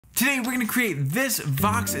Today we're going to create this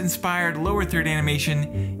Vox-inspired lower third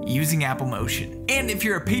animation using Apple Motion. And if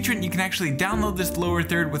you're a patron, you can actually download this lower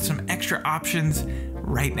third with some extra options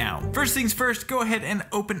right now. First things first, go ahead and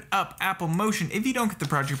open up Apple Motion. If you don't get the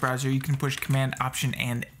project browser, you can push Command, Option,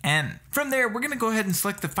 and N. From there, we're going to go ahead and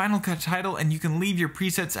select the Final Cut title, and you can leave your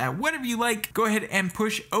presets at whatever you like. Go ahead and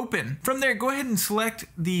push Open. From there, go ahead and select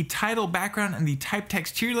the title background and the type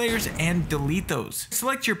text tier layers and delete those.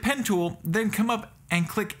 Select your pen tool, then come up and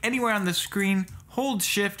click anywhere on the screen, hold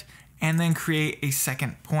Shift, and then create a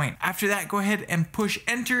second point. After that, go ahead and push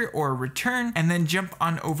Enter or Return, and then jump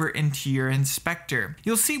on over into your inspector.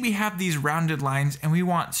 You'll see we have these rounded lines and we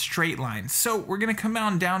want straight lines. So we're gonna come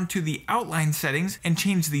on down to the outline settings and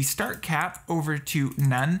change the start cap over to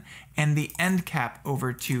none and the end cap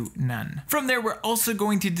over to none. From there, we're also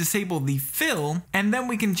going to disable the fill, and then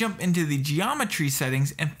we can jump into the geometry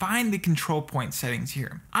settings and find the control point settings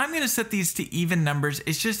here. I'm gonna set these to even numbers.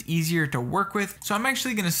 It's just easier to work with. So I'm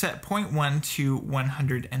actually gonna set 0.1 to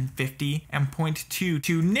 150 and 0.2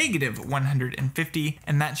 to negative 150,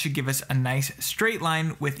 and that should give us a nice straight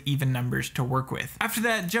line with even numbers to work with. After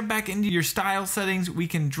that, jump back into your style settings. We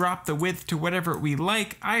can drop the width to whatever we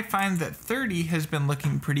like. I find that 30 has been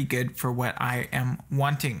looking pretty good for what I am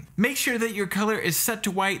wanting. Make sure that your color is set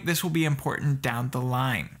to white. This will be important down the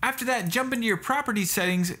line. After that, jump into your property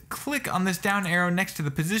settings, click on this down arrow next to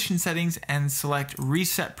the position settings and select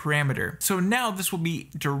reset parameter. So now this will be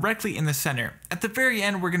directly in the center. At the very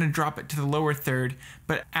end, we're going to drop it to the lower third,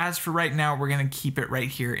 but as for right now, we're going to keep it right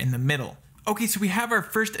here in the middle. Okay, so we have our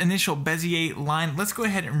first initial Bezier line. Let's go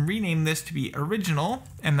ahead and rename this to be original,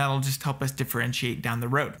 and that'll just help us differentiate down the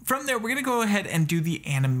road. From there, we're gonna go ahead and do the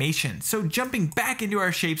animation. So jumping back into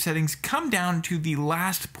our shape settings, come down to the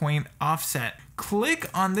last point offset. Click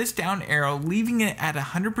on this down arrow, leaving it at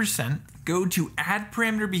 100%. Go to add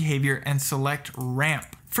parameter behavior and select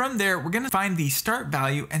ramp. From there, we're gonna find the start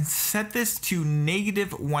value and set this to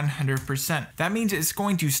negative 100%. That means it's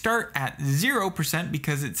going to start at 0%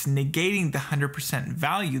 because it's negating the 100%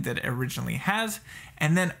 value that it originally has.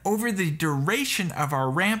 And then over the duration of our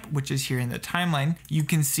ramp, which is here in the timeline, you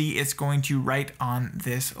can see it's going to write on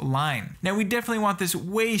this line. Now we definitely want this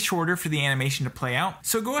way shorter for the animation to play out.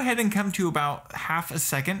 So go ahead and come to about half a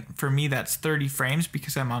second. For me, that's 30 frames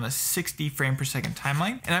because I'm on a 60 frame per second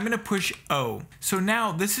timeline. And I'm gonna push O. So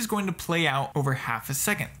now this is going to play out over half a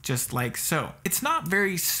second, just like so. It's not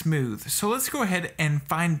very smooth. So let's go ahead and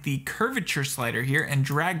find the curvature slider here and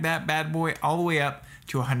drag that bad boy all the way up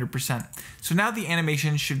to 100%. So now the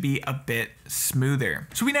animation should be a bit smoother.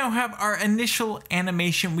 So we now have our initial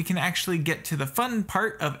animation. We can actually get to the fun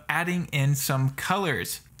part of adding in some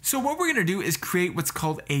colors. So what we're gonna do is create what's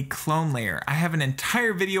called a clone layer. I have an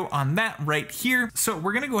entire video on that right here. So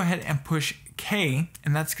we're gonna go ahead and push K,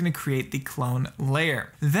 and that's gonna create the clone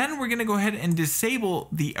layer. Then we're gonna go ahead and disable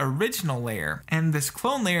the original layer, and this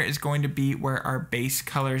clone layer is going to be where our base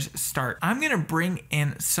colors start. I'm gonna bring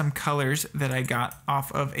in some colors that I got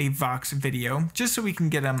off of a Vox video, just so we can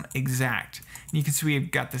get them exact. And you can see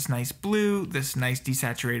we've got this nice blue, this nice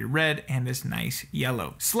desaturated red, and this nice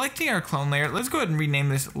yellow. Selecting our clone layer, let's go ahead and rename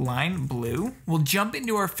this line blue. We'll jump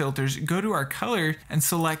into our filters, go to our color, and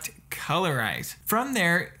select colorize. From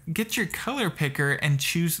there, get your color picker and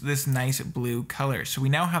choose this nice blue color. So we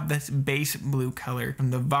now have this base blue color from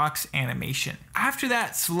the Vox animation. After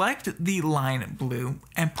that, select the line blue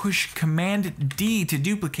and push Command D to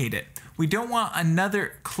duplicate it. We don't want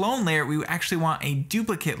another clone layer, we actually want a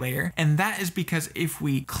duplicate layer, and that is because if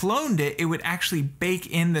we cloned it, it would actually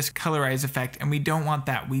bake in this colorize effect, and we don't want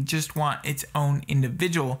that. We just want its own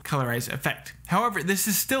individual colorize effect. However, this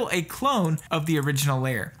is still a clone of the original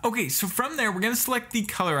layer. Okay, so from there, we're gonna select the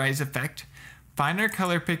colorize effect, find our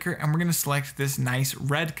color picker, and we're gonna select this nice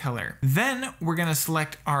red color. Then we're gonna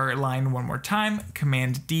select our line one more time,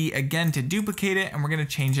 Command D again to duplicate it, and we're gonna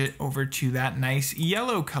change it over to that nice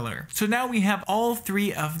yellow color. So now we have all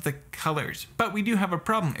three of the colors, but we do have a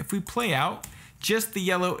problem. If we play out, just the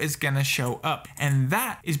yellow is gonna show up. And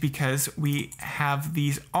that is because we have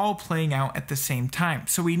these all playing out at the same time.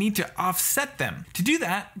 So we need to offset them. To do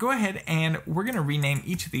that, go ahead and we're gonna rename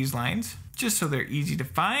each of these lines just so they're easy to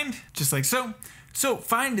find, just like so. So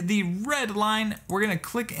find the red line, we're gonna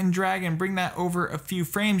click and drag and bring that over a few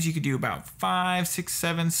frames. You could do about 5, 6,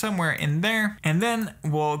 7, somewhere in there. And then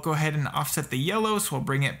we'll go ahead and offset the yellow, so we'll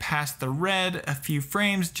bring it past the red a few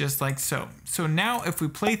frames, just like so. So now if we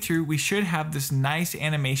play through, we should have this nice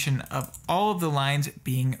animation of all of the lines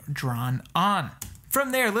being drawn on.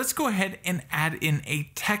 From there, let's go ahead and add in a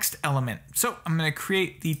text element. So I'm gonna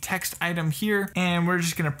create the text item here, and we're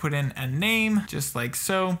just gonna put in a name, just like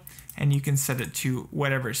so. and you can set it to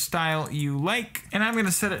whatever style you like. And I'm going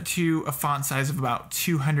to set it to a font size of about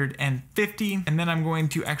 250, and then I'm going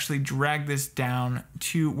to actually drag this down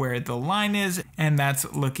to where the line is, and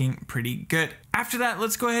that's looking pretty good. After that,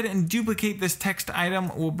 let's go ahead and duplicate this text item.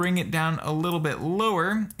 We'll bring it down a little bit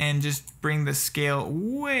lower and just bring the scale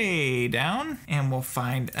way down, and we'll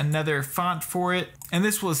find another font for it. And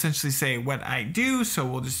this will essentially say what I do, so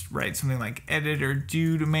we'll just write something like editor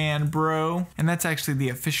dude man bro, and that's actually the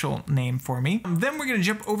official name for me. Then we're gonna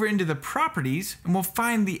jump over into the properties, and we'll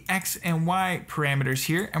find the X and Y parameters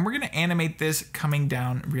here, and we're gonna animate this coming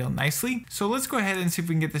down real nicely. So let's go ahead and see if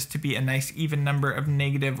we can get this to be a nice even number of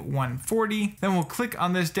 -140. Then we'll click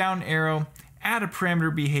on this down arrow, add a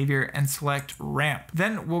parameter behavior, and select ramp.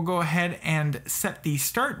 Then we'll go ahead and set the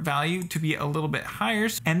start value to be a little bit higher.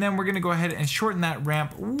 And then we're gonna go ahead and shorten that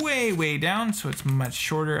ramp way down so it's much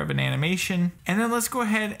shorter of an animation. And then let's go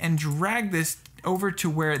ahead and drag this over to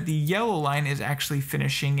where the yellow line is actually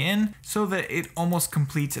finishing in so that it almost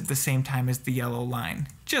completes at the same time as the yellow line,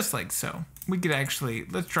 just like so. We could actually,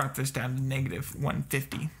 let's drop this down to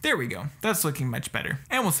 -150. There we go. That's looking much better.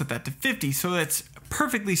 And we'll set that to 50 so that's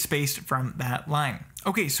perfectly spaced from that line.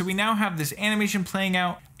 Okay, so we now have this animation playing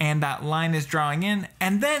out and that line is drawing in.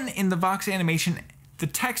 And then in the Vox animation, the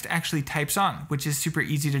text actually types on, which is super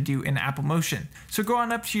easy to do in Apple Motion. So go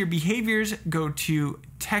on up to your behaviors, go to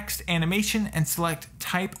text animation and select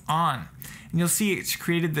type on. And you'll see it's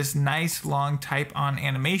created this nice long type on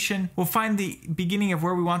animation. We'll find the beginning of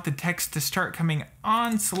where we want the text to start coming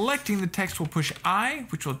on. Selecting the text, we'll push I,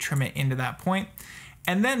 which will trim it into that point.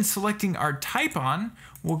 And then selecting our type on,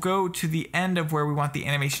 we'll go to the end of where we want the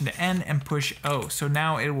animation to end and push O. So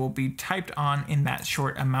now it will be typed on in that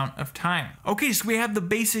short amount of time. Okay, so we have the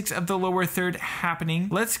basics of the lower third happening.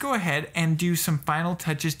 Let's go ahead and do some final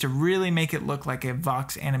touches to really make it look like a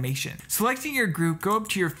Vox animation. Selecting your group, go up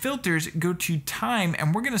to your filters, go to time,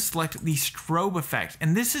 and we're gonna select the strobe effect.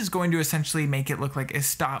 And this is going to essentially make it look like a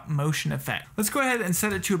stop motion effect. Let's go ahead and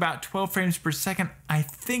set it to about 12 frames per second. I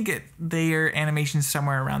think their animation's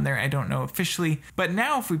somewhere around there. I don't know officially, but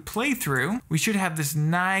now if we play through, we should have this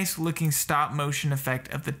nice looking stop motion effect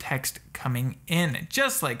of the text coming in,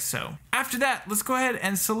 just like so. After that, let's go ahead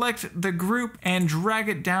and select the group and drag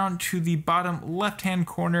it down to the bottom left-hand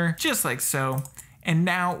corner, just like so. And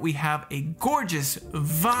now we have a gorgeous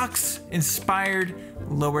Vox-inspired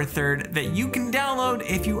lower third that you can download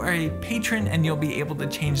if you are a patron, and you'll be able to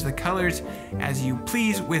change the colors as you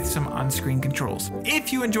please with some on-screen controls.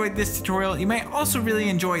 If you enjoyed this tutorial, you might also really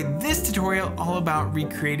enjoy this tutorial all about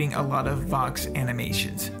recreating a lot of Vox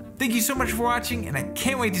animations. Thank you so much for watching, and I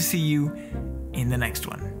can't wait to see you in the next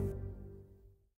one.